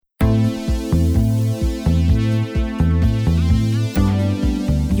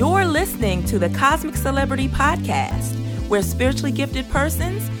listening to the Cosmic Celebrity Podcast, where spiritually gifted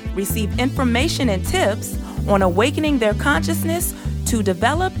persons receive information and tips on awakening their consciousness to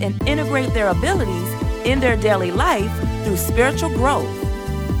develop and integrate their abilities in their daily life through spiritual growth.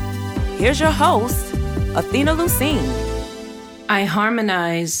 Here's your host, Athena Lucine. I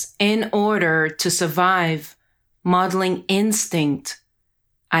harmonize in order to survive, modeling instinct.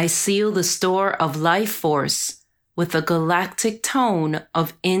 I seal the store of life force with a galactic tone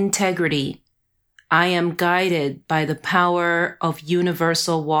of integrity. I am guided by the power of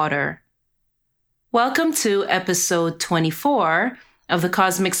universal water. Welcome to episode 24 of the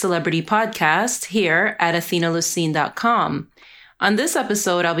Cosmic Celebrity Podcast here at athenalucine.com. On this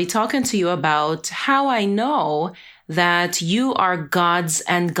episode, I'll be talking to you about how I know that you are gods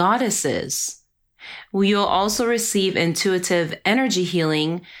and goddesses. You'll also receive intuitive energy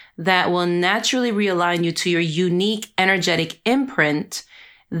healing that will naturally realign you to your unique energetic imprint,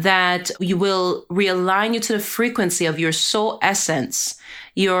 that you will realign you to the frequency of your soul essence,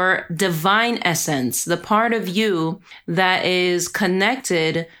 your divine essence, the part of you that is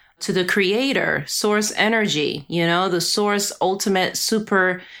connected to the creator, source energy, the source, ultimate,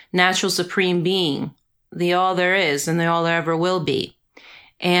 supernatural, supreme being, the all there is and the all there ever will be.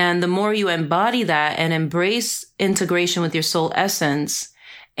 And the more you embody that and embrace integration with your soul essence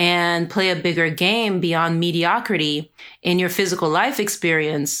and play a bigger game beyond mediocrity in your physical life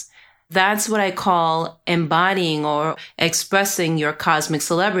experience, that's what I call embodying or expressing your cosmic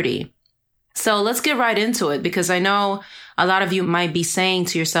celebrity. So let's get right into it, because I know a lot of you might be saying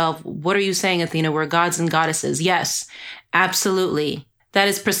to yourself, what are you saying, Athena? We're gods and goddesses. Yes, absolutely. That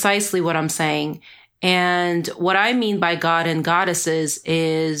is precisely what I'm saying. And what I mean by God and goddesses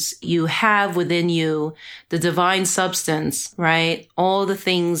is you have within you the divine substance, right? All the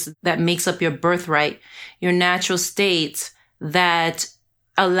things that makes up your birthright, your natural state that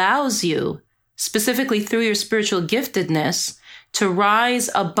allows you, specifically through your spiritual giftedness, to rise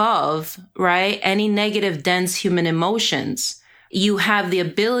above, right, any negative, dense human emotions. You have the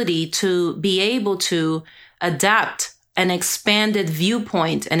ability to be able to adapt an expanded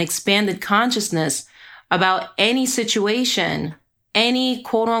viewpoint, an expanded consciousness about any situation, any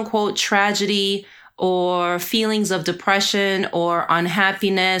quote unquote tragedy or feelings of depression or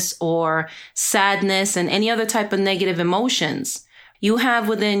unhappiness or sadness and any other type of negative emotions. You have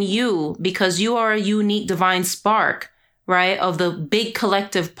within you, because you are a unique divine spark, right, of the big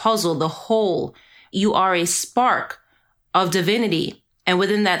collective puzzle, the whole. You are a spark of divinity. And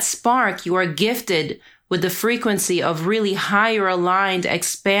within that spark, you are gifted with the frequency of really higher aligned,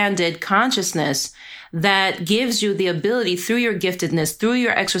 expanded consciousness that gives you the ability through your giftedness, through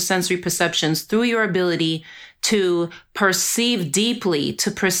your extrasensory perceptions, through your ability to perceive deeply,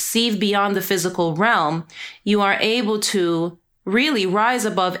 to perceive beyond the physical realm. You are able to really rise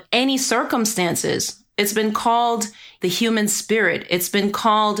above any circumstances. It's been called the human spirit. It's been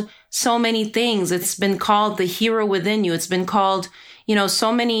called so many things. It's been called the hero within you. It's been called,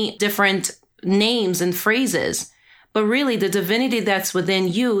 so many different names and phrases. But really, the divinity that's within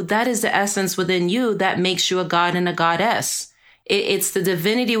you, that is the essence within you that makes you a god and a goddess. It's the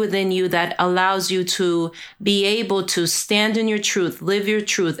divinity within you that allows you to be able to stand in your truth, live your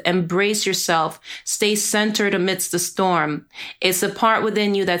truth, embrace yourself, stay centered amidst the storm. It's the part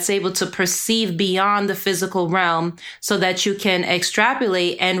within you that's able to perceive beyond the physical realm so that you can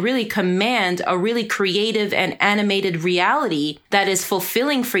extrapolate and really command a really creative and animated reality that is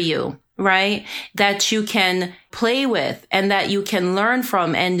fulfilling for you, right? That you can play with and that you can learn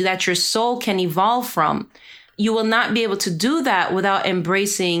from and that your soul can evolve from. You will not be able to do that without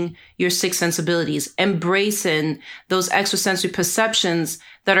embracing your six sensibilities, embracing those extrasensory perceptions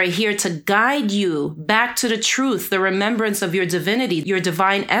that are here to guide you back to the truth, the remembrance of your divinity, your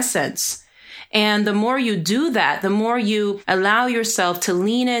divine essence. And the more you do that, the more you allow yourself to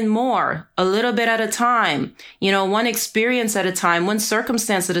lean in more, a little bit at a time, one experience at a time, one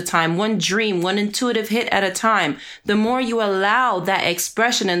circumstance at a time, one dream, one intuitive hit at a time. The more you allow that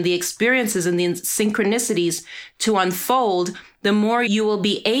expression and the experiences and the synchronicities to unfold, the more you will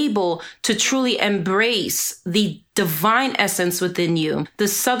be able to truly embrace the divine essence within you, the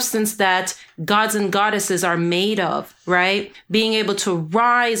substance that gods and goddesses are made of, right? Being able to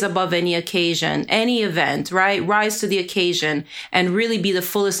rise above any occasion, any event, right? Rise to the occasion and really be the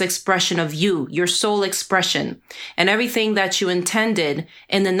fullest expression of you, your soul expression, and everything that you intended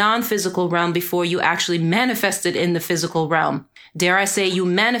in the non-physical realm before you actually manifested in the physical realm. Dare I say you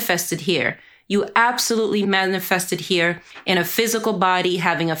manifested here. You absolutely manifested here in a physical body,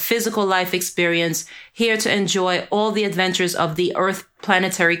 having a physical life experience, here to enjoy all the adventures of the Earth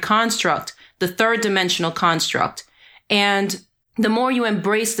planetary construct, the third dimensional construct. And the more you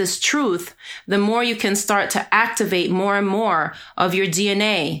embrace this truth, the more you can start to activate more and more of your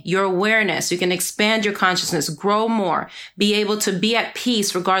DNA, your awareness. You can expand your consciousness, grow more, be able to be at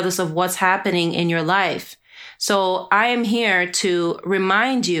peace regardless of what's happening in your life. So I am here to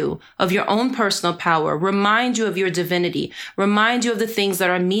remind you of your own personal power, remind you of your divinity, remind you of the things that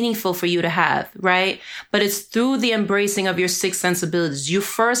are meaningful for you to have, right? But it's through the embracing of your six sensibilities. You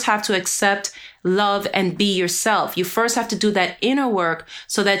first have to accept, love, and be yourself. You first have to do that inner work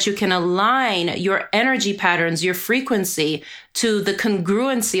so that you can align your energy patterns, your frequency to the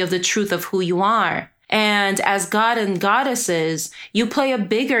congruency of the truth of who you are. And as God and goddesses, you play a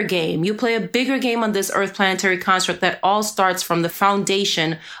bigger game. You play a bigger game on this earth planetary construct that all starts from the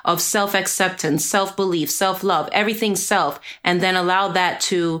foundation of self-acceptance, self-belief, self-love, everything self, and then allow that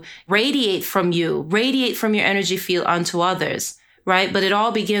to radiate from you, radiate from your energy field onto others, right? But it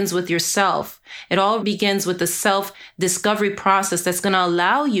all begins with yourself. It all begins with the self-discovery process that's going to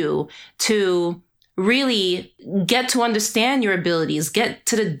allow you to really get to understand your abilities, get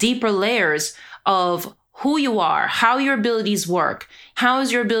to the deeper layers of who you are, how your abilities work, how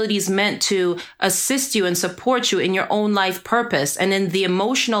is your abilities meant to assist you and support you in your own life purpose and in the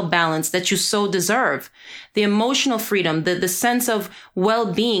emotional balance that you so deserve, the emotional freedom, the sense of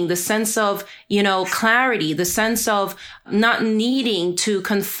well-being, the sense of, clarity, the sense of not needing to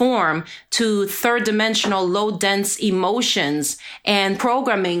conform to third dimensional, low dense emotions and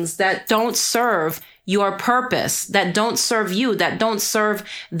programmings that don't serve your purpose, that don't serve you, that don't serve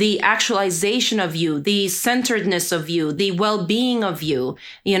the actualization of you, the centeredness of you, the well-being of you,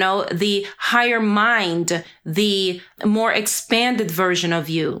 the higher mind, the more expanded version of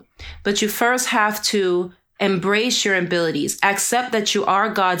you. But you first have to embrace your abilities, accept that you are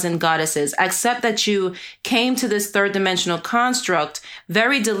gods and goddesses, accept that you came to this third dimensional construct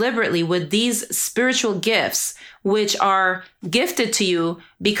very deliberately with these spiritual gifts, which are gifted to you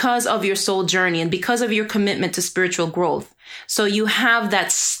because of your soul journey and because of your commitment to spiritual growth. So you have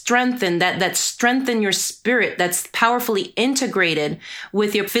that strengthen, that strengthen your spirit that's powerfully integrated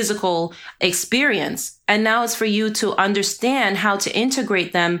with your physical experience. And now it's for you to understand how to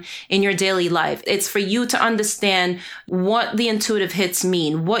integrate them in your daily life. It's for you to understand what the intuitive hits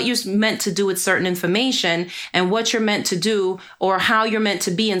mean, what you're meant to do with certain information and what you're meant to do or how you're meant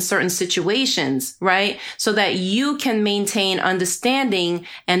to be in certain situations, right? So that you can maintain understanding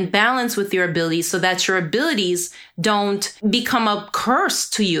and balance with your abilities so that your abilities don't become a curse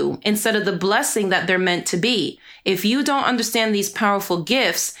to you instead of the blessing that they're meant to be. If you don't understand these powerful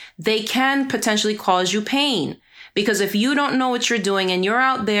gifts, they can potentially cause you pain. Because if you don't know what you're doing and you're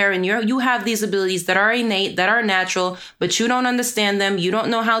out there and you have these abilities that are innate, that are natural, but you don't understand them, you don't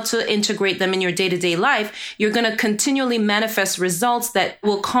know how to integrate them in your day-to-day life, you're going to continually manifest results that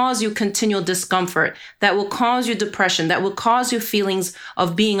will cause you continual discomfort, that will cause you depression, that will cause you feelings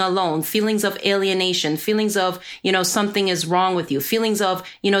of being alone, feelings of alienation, feelings of, something is wrong with you, feelings of,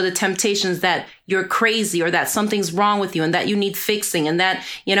 the temptations that you're crazy or that something's wrong with you and that you need fixing and that,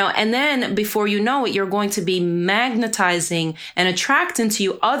 and then before you know it, you're going to be magnetizing and attracting to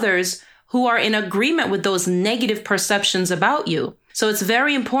you others who are in agreement with those negative perceptions about you. So it's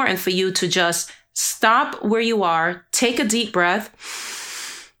very important for you to just stop where you are, take a deep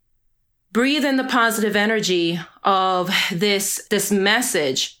breath, breathe in the positive energy of this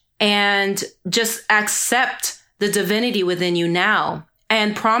message and just accept the divinity within you now.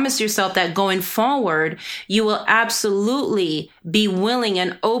 And promise yourself that going forward, you will absolutely be willing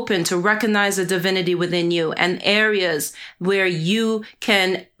and open to recognize the divinity within you and areas where you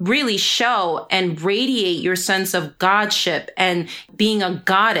can really show and radiate your sense of godship and being a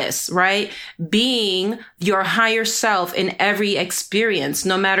goddess, right? Being your higher self in every experience,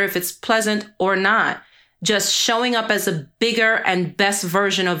 no matter if it's pleasant or not. Just showing up as a bigger and best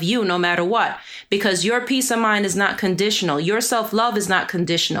version of you, no matter what, because your peace of mind is not conditional. Your self-love is not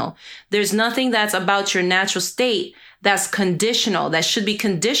conditional. There's nothing that's about your natural state that's conditional, that should be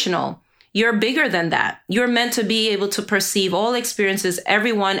conditional. You're bigger than that. You're meant to be able to perceive all experiences,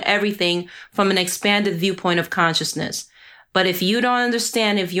 everyone, everything from an expanded viewpoint of consciousness. But if you don't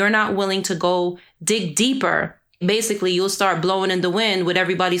understand, if you're not willing to go dig deeper, basically, you'll start blowing in the wind with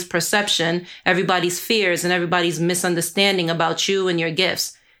everybody's perception, everybody's fears, and everybody's misunderstanding about you and your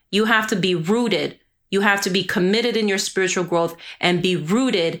gifts. You have to be rooted. You have to be committed in your spiritual growth and be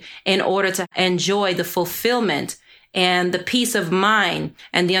rooted in order to enjoy the fulfillment and the peace of mind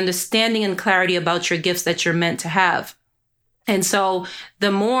and the understanding and clarity about your gifts that you're meant to have. And so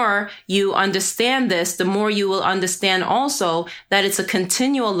the more you understand this, the more you will understand also that it's a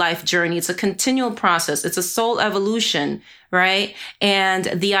continual life journey. It's a continual process. It's a soul evolution, right? And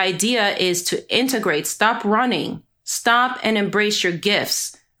the idea is to integrate, stop running Stop and embrace your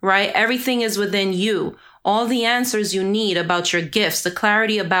gifts, right? Everything is within you. All the answers you need about your gifts, the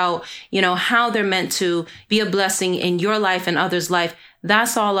clarity about, how they're meant to be a blessing in your life and others' life,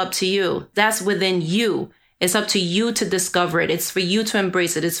 that's all up to you. That's within you. It's up to you to discover it. It's for you to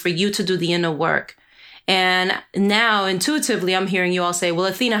embrace it. It's for you to do the inner work. And now intuitively, I'm hearing you all say, well,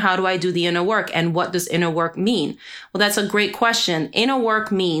 Athena, how do I do the inner work? And what does inner work mean? Well, that's a great question. Inner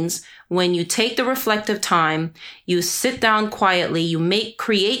work means when you take the reflective time, you sit down quietly, you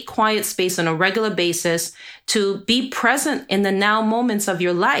create quiet space on a regular basis to be present in the now moments of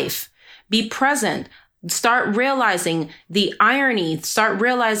your life. Be present. Start realizing the irony, start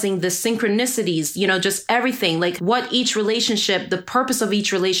realizing the synchronicities, just everything, like what each relationship, the purpose of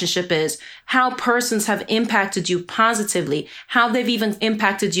each relationship is, how persons have impacted you positively, how they've even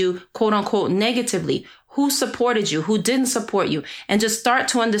impacted you, quote unquote, negatively. Who supported you? Who didn't support you? And just start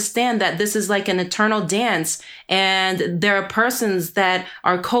to understand that this is like an eternal dance. And there are persons that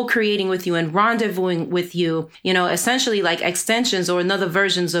are co-creating with you and rendezvousing with you, essentially like extensions or another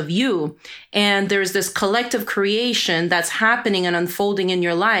versions of you. And there's this collective creation that's happening and unfolding in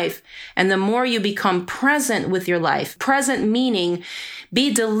your life. And the more you become present with your life, present meaning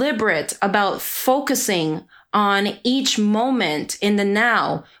be deliberate about focusing on each moment in the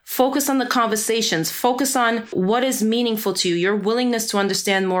now. Focus on the conversations. Focus on what is meaningful to you, your willingness to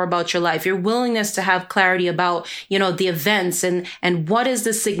understand more about your life, your willingness to have clarity about, the events and what is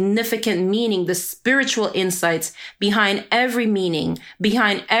the significant meaning, the spiritual insights behind every meaning,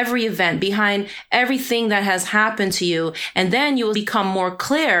 behind every event, behind everything that has happened to you. And then you will become more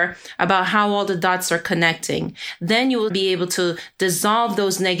clear about how all the dots are connecting. Then you will be able to dissolve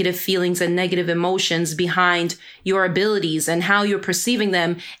those negative feelings and negative emotions behind your abilities and how you're perceiving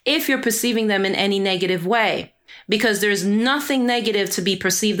them, if you're perceiving them in any negative way. Because there's nothing negative to be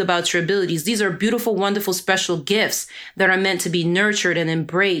perceived about your abilities. These are beautiful, wonderful, special gifts that are meant to be nurtured and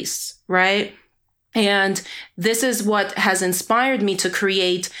embraced, right? And this is what has inspired me to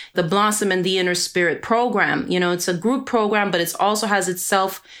create the Blossom and the Inner Spirit program. It's a group program, but it also has its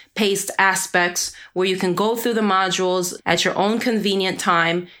self-paced aspects where you can go through the modules at your own convenient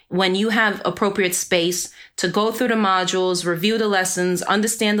time when you have appropriate space to go through the modules, review the lessons,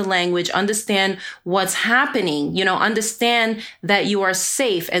 understand the language, understand what's happening, understand that you are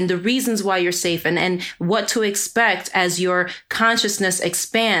safe and the reasons why you're safe and what to expect as your consciousness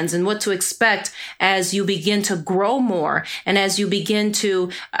expands and what to expect as you begin to grow more and as you begin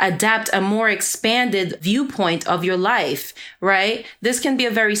to adapt a more expanded viewpoint of your life, right? This can be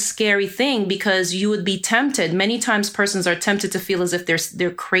a very scary thing because you would be tempted. Many times persons are tempted to feel as if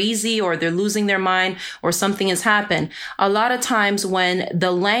they're crazy or they're losing their mind or something has happened. A lot of times when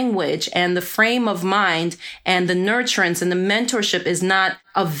the language and the frame of mind and the nurturance and the mentorship is not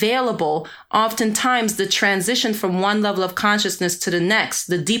available, oftentimes the transition from one level of consciousness to the next,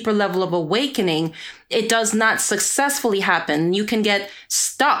 the deeper level of awakening, it does not successfully happen. You can get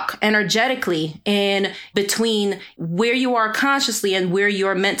stuck energetically in between where you are consciously and where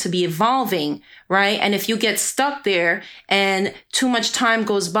you're meant to be evolving, right? And if you get stuck there and too much time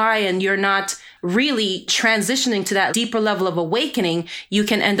goes by and you're not really transitioning to that deeper level of awakening, you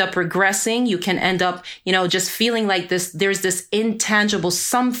can end up regressing. You can end up, just feeling like there's this intangible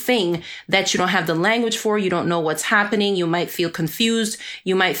something that you don't have the language for. You don't know what's happening. You might feel confused.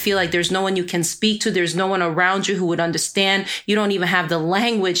 You might feel like there's no one you can speak to. There's no one around you who would understand. You don't even have the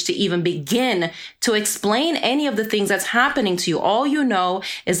language to even begin to explain any of the things that's happening to you. All you know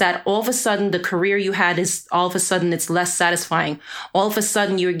is that all of a sudden the career you had is all of a sudden it's less satisfying. All of a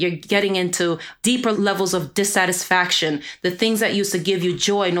sudden you're getting into deeper levels of dissatisfaction. The things that used to give you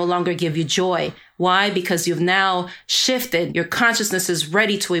joy no longer give you joy. Why? Because you've now shifted. Your consciousness is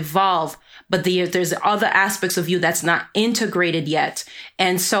ready to evolve, but there's other aspects of you that's not integrated yet.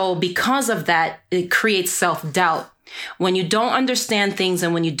 And so because of that, it creates self-doubt. When you don't understand things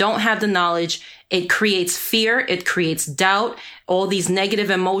and when you don't have the knowledge, it creates fear, it creates doubt. All these negative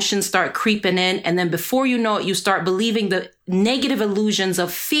emotions start creeping in. And then before you know it, you start believing the negative illusions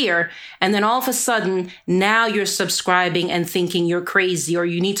of fear. And then all of a sudden, now you're subscribing and thinking you're crazy or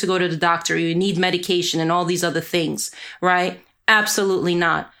you need to go to the doctor, or you need medication and all these other things, right? Absolutely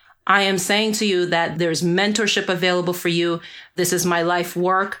not. I am saying to you that there's mentorship available for you. This is my life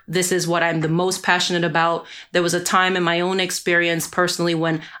work. This is what I'm the most passionate about. There was a time in my own experience personally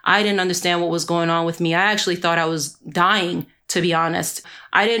when I didn't understand what was going on with me. I actually thought I was dying, to be honest.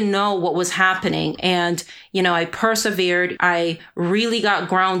 I didn't know what was happening. And, I persevered. I really got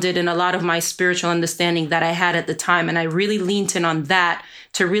grounded in a lot of my spiritual understanding that I had at the time. And I really leaned in on that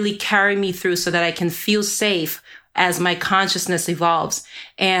to really carry me through so that I can feel safe as my consciousness evolves.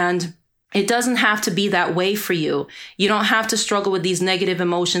 And It doesn't have to be that way for you. You don't have to struggle with these negative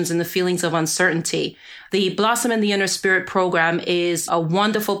emotions and the feelings of uncertainty. The Blossom in the Inner Spirit program is a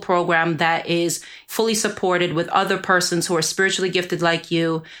wonderful program that is fully supported with other persons who are spiritually gifted like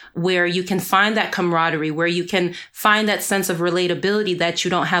you, where you can find that camaraderie, where you can find that sense of relatability that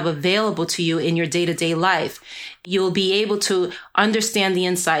you don't have available to you in your day-to-day life. You'll be able to understand the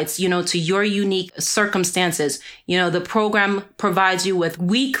insights, to your unique circumstances. The program provides you with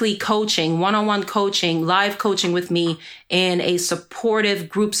weekly coaching, one-on-one coaching, live coaching with me in a supportive,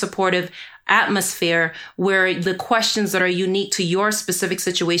 group supportive atmosphere where the questions that are unique to your specific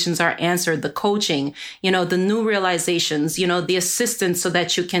situations are answered, the coaching, the new realizations, the assistance so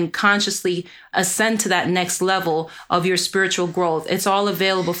that you can consciously ascend to that next level of your spiritual growth. It's all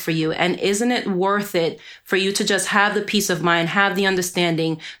available for you. And isn't it worth it for you to just have the peace of mind, have the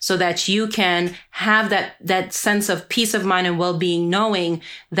understanding so that you can have that sense of peace of mind and well-being, knowing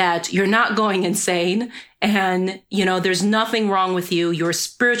that you're not going insane. And, there's nothing wrong with you. You're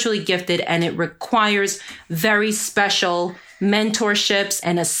spiritually gifted and it requires very special mentorships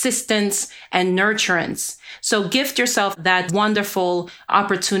and assistance and nurturance. So gift yourself that wonderful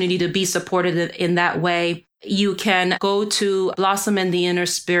opportunity to be supported in that way. You can go to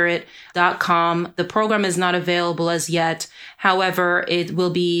blossomintheinnerspirit.com. The program is not available as yet. However, it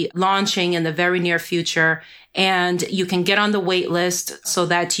will be launching in the very near future. And you can get on the wait list so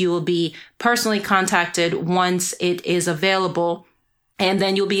that you will be personally contacted once it is available. And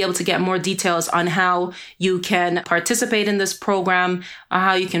then you'll be able to get more details on how you can participate in this program,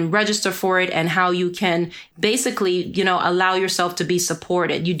 how you can register for it, and how you can basically, allow yourself to be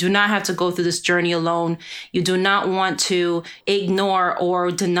supported. You do not have to go through this journey alone. You do not want to ignore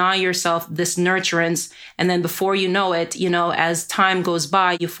or deny yourself this nurturance. And then before you know it, as time goes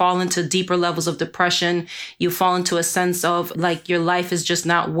by, you fall into deeper levels of depression. You fall into a sense of like your life is just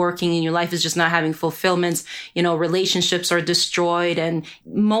not working and your life is just not having fulfillments. Relationships are destroyed. And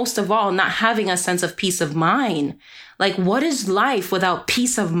most of all, not having a sense of peace of mind. Like, what is life without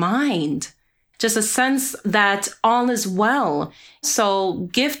peace of mind? Just a sense that all is well. So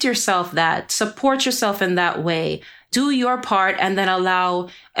gift yourself that, support yourself in that way. Do your part and then allow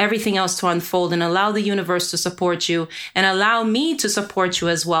everything else to unfold and allow the universe to support you and allow me to support you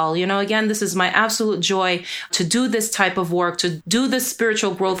as well. Again, this is my absolute joy to do this type of work, to do this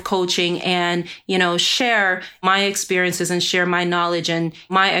spiritual growth coaching and, share my experiences and share my knowledge and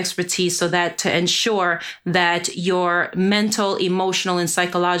my expertise so that to ensure that your mental, emotional, and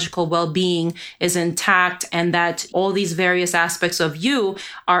psychological well-being is intact and that all these various aspects of you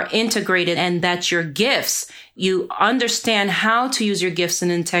are integrated and that your gifts, you understand how to use your gifts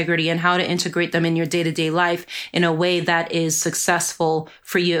in integrity and how to integrate them in your day-to-day life in a way that is successful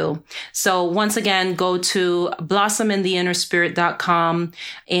for you. So once again, go to blossomintheinnerspirit.com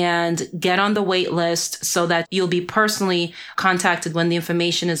and get on the wait list so that you'll be personally contacted when the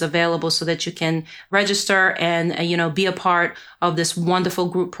information is available so that you can register and, be a part of this wonderful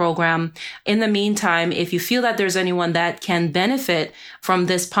group program. In the meantime, if you feel that there's anyone that can benefit from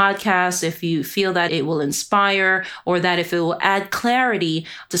this podcast, if you feel that it will inspire or that if it will add clarity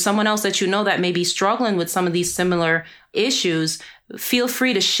to someone else that that may be struggling with some of these similar issues, feel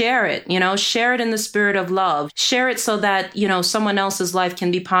free to share it, share it in the spirit of love, share it so that, someone else's life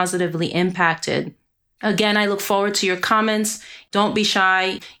can be positively impacted. Again, I look forward to your comments. Don't be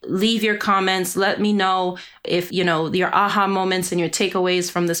shy. Leave your comments. Let me know if, your aha moments and your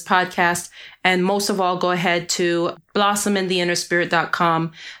takeaways from this podcast. And most of all, go ahead to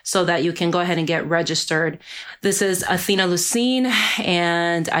blossomintheinnerspirit.com so that you can go ahead and get registered. This is Athena Lucene,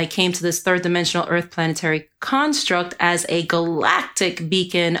 and I came to this third dimensional Earth planetary construct as a galactic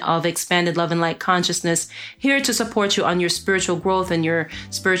beacon of expanded love and light consciousness, here to support you on your spiritual growth and your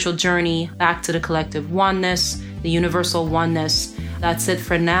spiritual journey back to the collective oneness, the universal oneness. That's it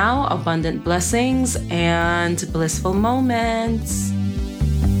for now. Abundant blessings and blissful moments.